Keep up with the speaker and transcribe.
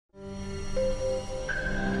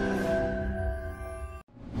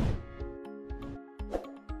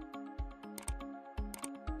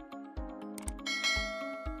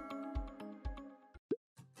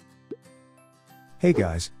Hey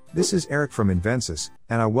guys, this is Eric from Invensis,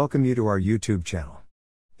 and I welcome you to our YouTube channel.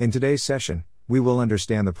 In today's session, we will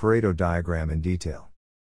understand the Pareto diagram in detail.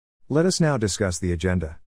 Let us now discuss the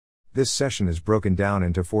agenda. This session is broken down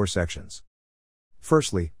into 4 sections.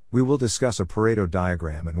 Firstly, we will discuss a Pareto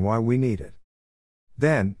diagram and why we need it.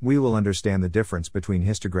 Then, we will understand the difference between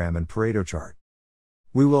histogram and Pareto chart.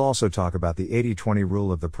 We will also talk about the 80-20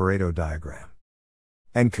 rule of the Pareto diagram.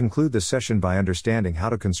 And conclude the session by understanding how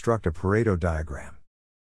to construct a Pareto diagram.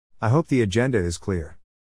 I hope the agenda is clear.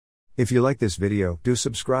 If you like this video, do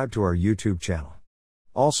subscribe to our YouTube channel.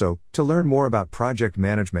 Also, to learn more about project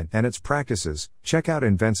management and its practices, check out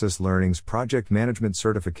Invensis Learning's Project Management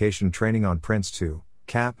Certification Training on Prince 2,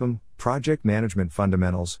 CAPM, Project Management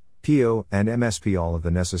Fundamentals, PO, and MSP. All of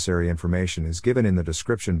the necessary information is given in the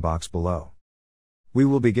description box below. We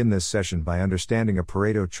will begin this session by understanding a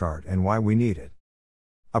Pareto chart and why we need it.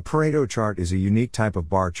 A Pareto chart is a unique type of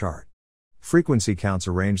bar chart. Frequency counts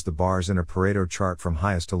arrange the bars in a Pareto chart from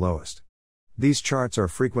highest to lowest. These charts are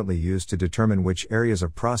frequently used to determine which areas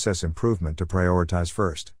of process improvement to prioritize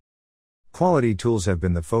first. Quality tools have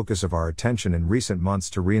been the focus of our attention in recent months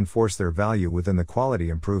to reinforce their value within the quality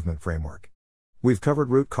improvement framework. We've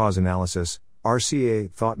covered root cause analysis, RCA,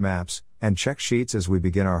 thought maps, and check sheets as we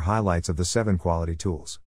begin our highlights of the 7 quality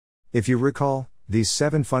tools. If you recall, these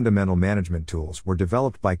 7 fundamental management tools were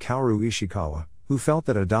developed by Kaoru Ishikawa, who felt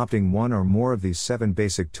that adopting one or more of these 7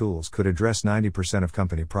 basic tools could address 90% of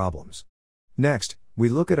company problems. Next, we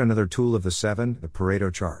look at another tool of the 7, the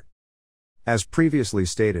Pareto chart. As previously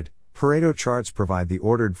stated, Pareto charts provide the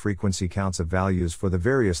ordered frequency counts of values for the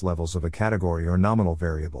various levels of a category or nominal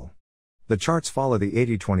variable. The charts follow the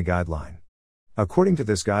 80-20 guideline. According to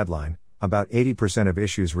this guideline, about 80% of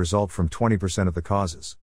issues result from 20% of the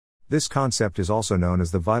causes. This concept is also known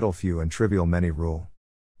as the vital few and trivial many rule.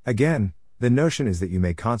 Again, the notion is that you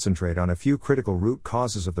may concentrate on a few critical root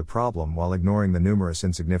causes of the problem while ignoring the numerous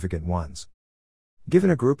insignificant ones. Given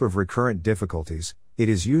a group of recurrent difficulties, it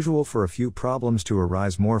is usual for a few problems to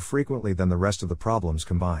arise more frequently than the rest of the problems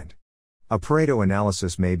combined. A Pareto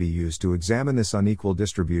analysis may be used to examine this unequal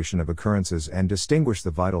distribution of occurrences and distinguish the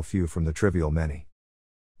vital few from the trivial many.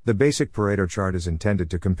 The basic Pareto chart is intended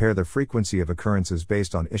to compare the frequency of occurrences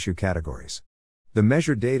based on issue categories. The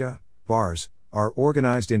measured data, bars, are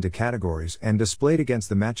organized into categories and displayed against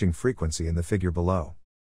the matching frequency in the figure below.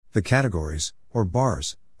 The categories, or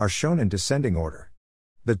bars, are shown in descending order.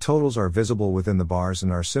 The totals are visible within the bars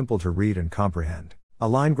and are simple to read and comprehend. A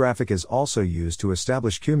line graphic is also used to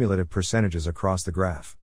establish cumulative percentages across the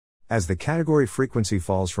graph. As the category frequency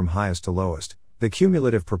falls from highest to lowest, the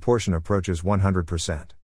cumulative proportion approaches 100%.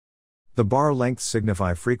 The bar lengths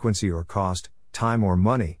signify frequency or cost, time or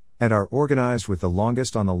money, and are organized with the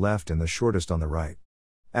longest on the left and the shortest on the right.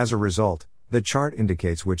 As a result, the chart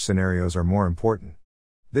indicates which scenarios are more important.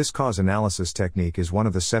 This cause analysis technique is one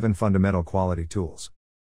of the 7 fundamental quality tools.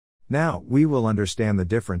 Now, we will understand the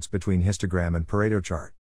difference between histogram and Pareto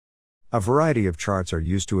chart. A variety of charts are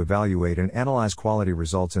used to evaluate and analyze quality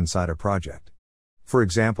results inside a project. For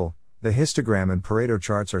example, the histogram and Pareto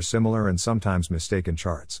charts are similar and sometimes mistaken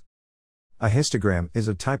charts. A histogram is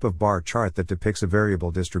a type of bar chart that depicts a variable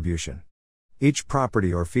distribution. Each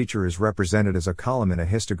property or feature is represented as a column in a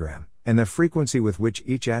histogram, and the frequency with which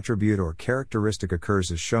each attribute or characteristic occurs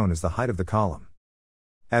is shown as the height of the column.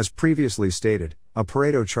 As previously stated, a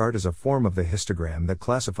Pareto chart is a form of the histogram that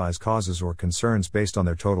classifies causes or concerns based on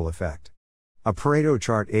their total effect. A Pareto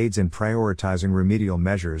chart aids in prioritizing remedial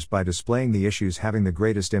measures by displaying the issues having the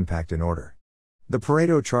greatest impact in order. The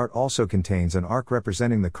Pareto chart also contains an arc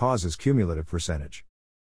representing the cause's cumulative percentage.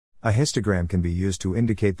 A histogram can be used to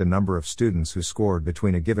indicate the number of students who scored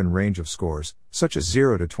between a given range of scores, such as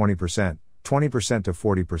 0 to 20%, 20% to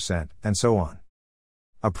 40%, and so on.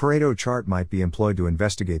 A Pareto chart might be employed to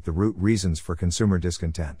investigate the root reasons for consumer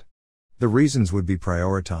discontent. The reasons would be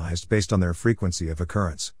prioritized based on their frequency of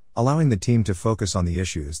occurrence, allowing the team to focus on the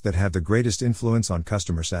issues that have the greatest influence on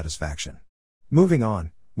customer satisfaction. Moving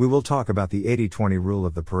on, we will talk about the 80-20 rule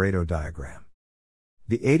of the Pareto diagram.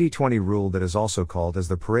 The 80-20 rule, that is also called as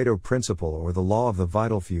the Pareto principle or the law of the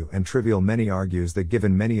vital few and trivial many, argues that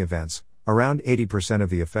given many events, around 80% of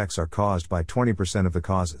the effects are caused by 20% of the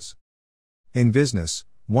causes. In business,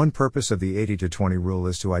 one purpose of the 80-20 rule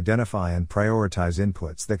is to identify and prioritize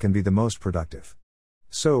inputs that can be the most productive.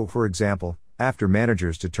 So, for example, after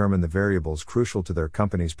managers determine the variables crucial to their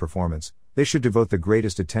company's performance, they should devote the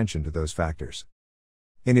greatest attention to those factors.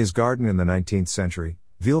 In his garden in the 19th century,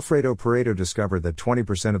 Vilfredo Pareto discovered that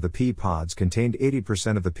 20% of the pea pods contained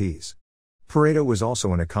 80% of the peas. Pareto was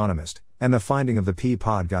also an economist, and the finding of the pea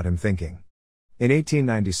pod got him thinking. In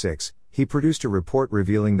 1896, he produced a report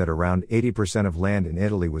revealing that around 80% of land in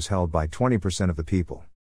Italy was held by 20% of the people.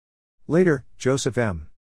 Later, Joseph M.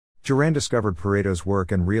 Juran discovered Pareto's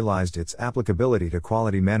work and realized its applicability to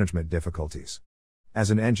quality management difficulties.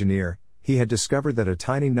 As an engineer, he had discovered that a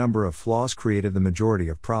tiny number of flaws created the majority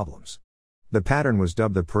of problems. The pattern was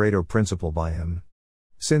dubbed the Pareto principle by him.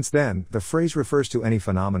 Since then, the phrase refers to any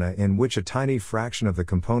phenomena in which a tiny fraction of the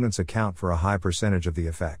components account for a high percentage of the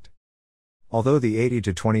effect. Although the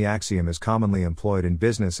 80-20 axiom is commonly employed in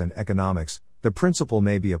business and economics, the principle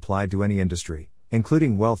may be applied to any industry,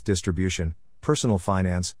 including wealth distribution, personal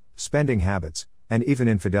finance, spending habits, and even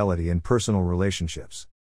infidelity in personal relationships.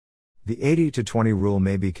 The 80-20 rule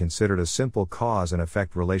may be considered a simple cause and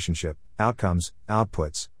effect relationship. Outcomes,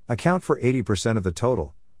 outputs, account for 80% of the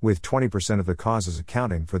total, with 20% of the causes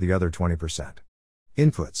accounting for the other 20%.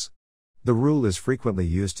 Inputs. The rule is frequently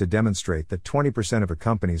used to demonstrate that 20% of a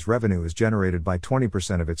company's revenue is generated by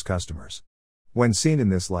 20% of its customers. When seen in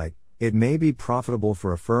this light, it may be profitable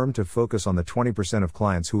for a firm to focus on the 20% of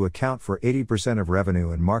clients who account for 80% of revenue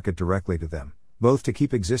and market directly to them, both to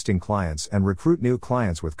keep existing clients and recruit new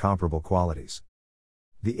clients with comparable qualities.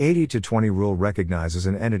 The 80-20 rule recognizes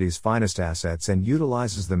an entity's finest assets and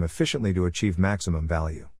utilizes them efficiently to achieve maximum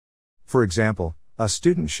value. For example, a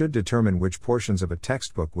student should determine which portions of a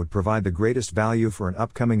textbook would provide the greatest value for an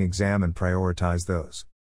upcoming exam and prioritize those.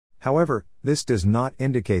 However, this does not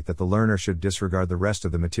indicate that the learner should disregard the rest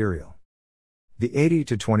of the material. The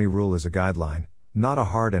 80-20 rule is a guideline, not a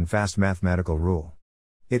hard and fast mathematical rule.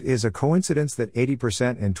 It is a coincidence that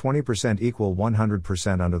 80% and 20% equal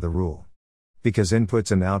 100% under the rule. Because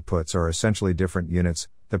inputs and outputs are essentially different units,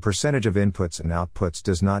 the percentage of inputs and outputs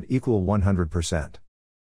does not equal 100%.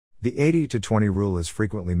 The 80-20 rule is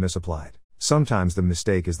frequently misapplied. Sometimes the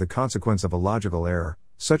mistake is the consequence of a logical error,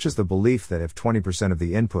 such as the belief that if 20% of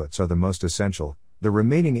the inputs are the most essential, the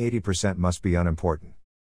remaining 80% must be unimportant.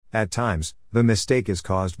 At times, the mistake is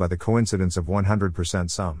caused by the coincidence of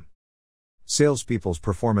 100% sum. Salespeople's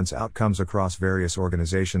performance outcomes across various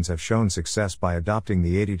organizations have shown success by adopting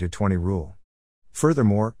the 80-20 rule.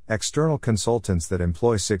 Furthermore, external consultants that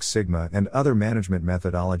employ Six Sigma and other management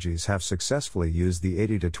methodologies have successfully used the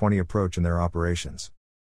 80-20 approach in their operations.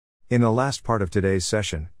 In the last part of today's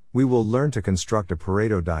session, we will learn to construct a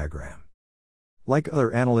Pareto diagram. Like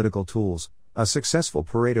other analytical tools, a successful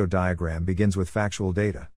Pareto diagram begins with factual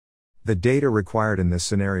data. The data required in this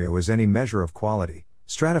scenario is any measure of quality,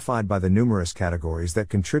 stratified by the numerous categories that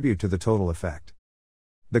contribute to the total effect.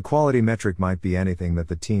 The quality metric might be anything that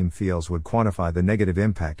the team feels would quantify the negative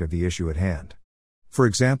impact of the issue at hand. For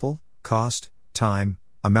example, cost, time,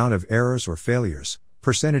 amount of errors or failures,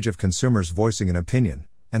 percentage of consumers voicing an opinion,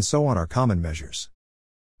 and so on are common measures.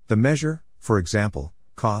 The measure, for example,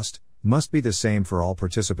 cost, must be the same for all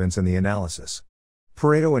participants in the analysis.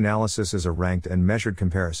 Pareto analysis is a ranked and measured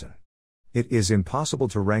comparison. It is impossible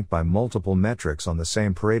to rank by multiple metrics on the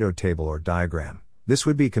same Pareto table or diagram. This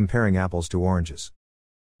would be comparing apples to oranges.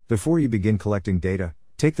 Before you begin collecting data,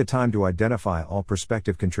 take the time to identify all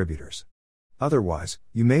prospective contributors. Otherwise,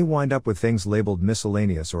 you may wind up with things labeled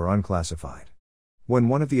miscellaneous or unclassified. When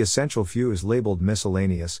one of the essential few is labeled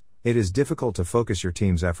miscellaneous, it is difficult to focus your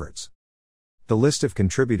team's efforts. The list of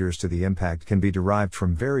contributors to the impact can be derived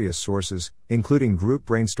from various sources, including group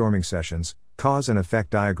brainstorming sessions, cause and effect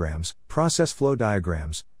diagrams, process flow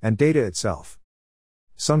diagrams, and data itself.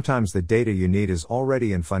 Sometimes the data you need is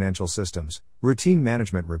already in financial systems, routine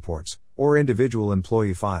management reports, or individual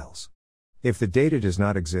employee files. If the data does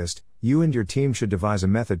not exist, you and your team should devise a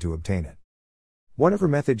method to obtain it. Whatever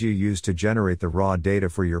method you use to generate the raw data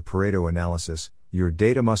for your Pareto analysis, your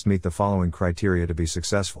data must meet the following criteria to be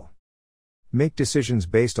successful. Make decisions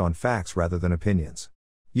based on facts rather than opinions.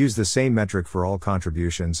 Use the same metric for all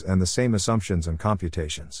contributions and the same assumptions and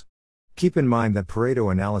computations. Keep in mind that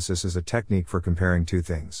Pareto analysis is a technique for comparing two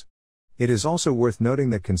things. It is also worth noting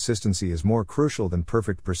that consistency is more crucial than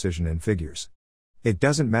perfect precision in figures. It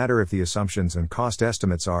doesn't matter if the assumptions and cost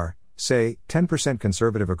estimates are, say, 10%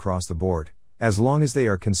 conservative across the board, as long as they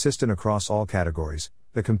are consistent across all categories,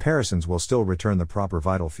 the comparisons will still return the proper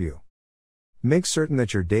vital few. Make certain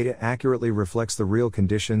that your data accurately reflects the real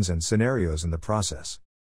conditions and scenarios in the process.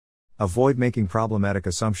 Avoid making problematic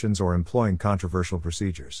assumptions or employing controversial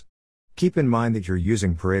procedures. Keep in mind that you're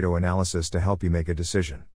using Pareto analysis to help you make a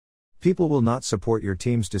decision. People will not support your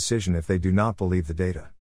team's decision if they do not believe the data.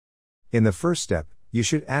 In the first step, you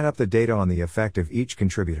should add up the data on the effect of each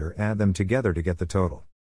contributor and add them together to get the total.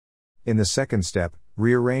 In the second step,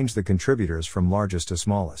 rearrange the contributors from largest to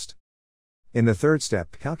smallest. In the third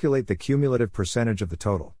step, calculate the cumulative percentage of the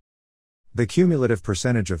total. The cumulative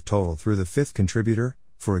percentage of total through the fifth contributor,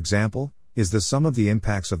 for example, is the sum of the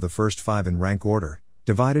impacts of the first 5 in rank order,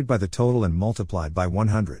 divided by the total and multiplied by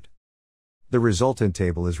 100. The resultant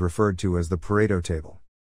table is referred to as the Pareto table.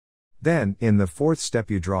 Then, in the fourth step,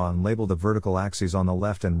 you draw and label the vertical axes on the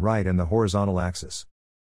left and right and the horizontal axis.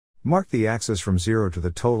 Mark the axis from 0 to the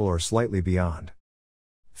total or slightly beyond.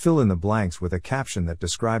 Fill in the blanks with a caption that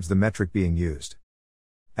describes the metric being used.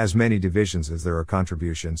 As many divisions as there are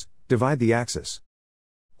contributions, divide the axis.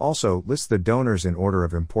 Also, list the donors in order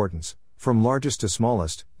of importance, from largest to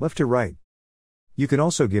smallest, left to right. You can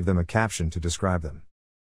also give them a caption to describe them.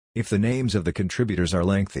 If the names of the contributors are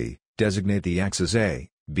lengthy, designate the axes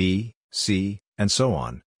A, B, C, and so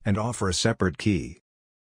on, and offer a separate key.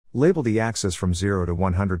 Label the axis from 0 to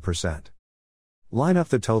 100%. Line up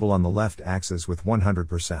the total on the left axis with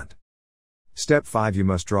 100%. Step 5, you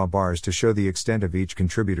must draw bars to show the extent of each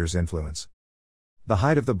contributor's influence. The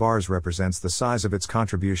height of the bars represents the size of its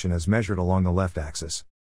contribution as measured along the left axis.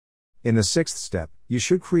 In the sixth step, you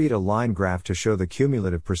should create a line graph to show the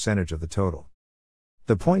cumulative percentage of the total.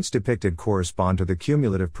 The points depicted correspond to the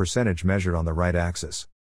cumulative percentage measured on the right axis.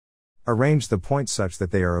 Arrange the points such that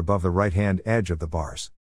they are above the right-hand edge of the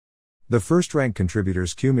bars. The first-rank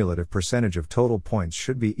contributor's cumulative percentage of total points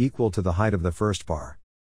should be equal to the height of the first bar.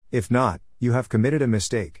 If not, you have committed a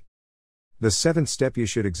mistake. The seventh step, you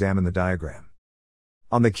should examine the diagram.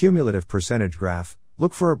 On the cumulative percentage graph,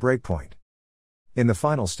 look for a breakpoint. In the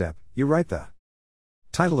final step, you write the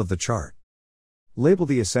title of the chart. Label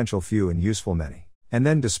the essential few and useful many, and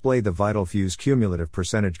then display the vital few's cumulative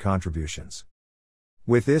percentage contributions.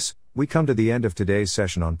 With this, we come to the end of today's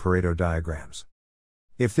session on Pareto diagrams.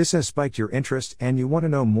 If this has spiked your interest and you want to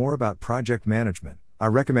know more about project management, I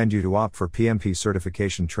recommend you to opt for PMP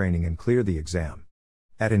certification training and clear the exam.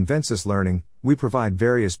 At Invensis Learning, we provide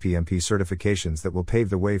various PMP certifications that will pave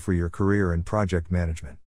the way for your career in project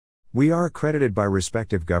management. We are accredited by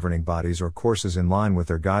respective governing bodies or courses in line with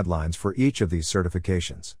their guidelines for each of these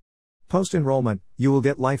certifications. Post-enrollment, you will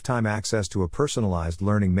get lifetime access to a personalized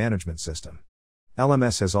learning management system.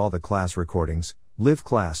 LMS has all the class recordings, live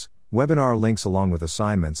class, webinar links along with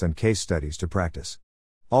assignments and case studies to practice.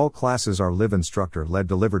 All classes are live instructor-led,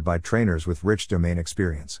 delivered by trainers with rich domain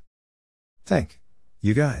experience. Thank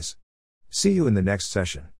you guys. See you in the next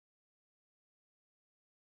session.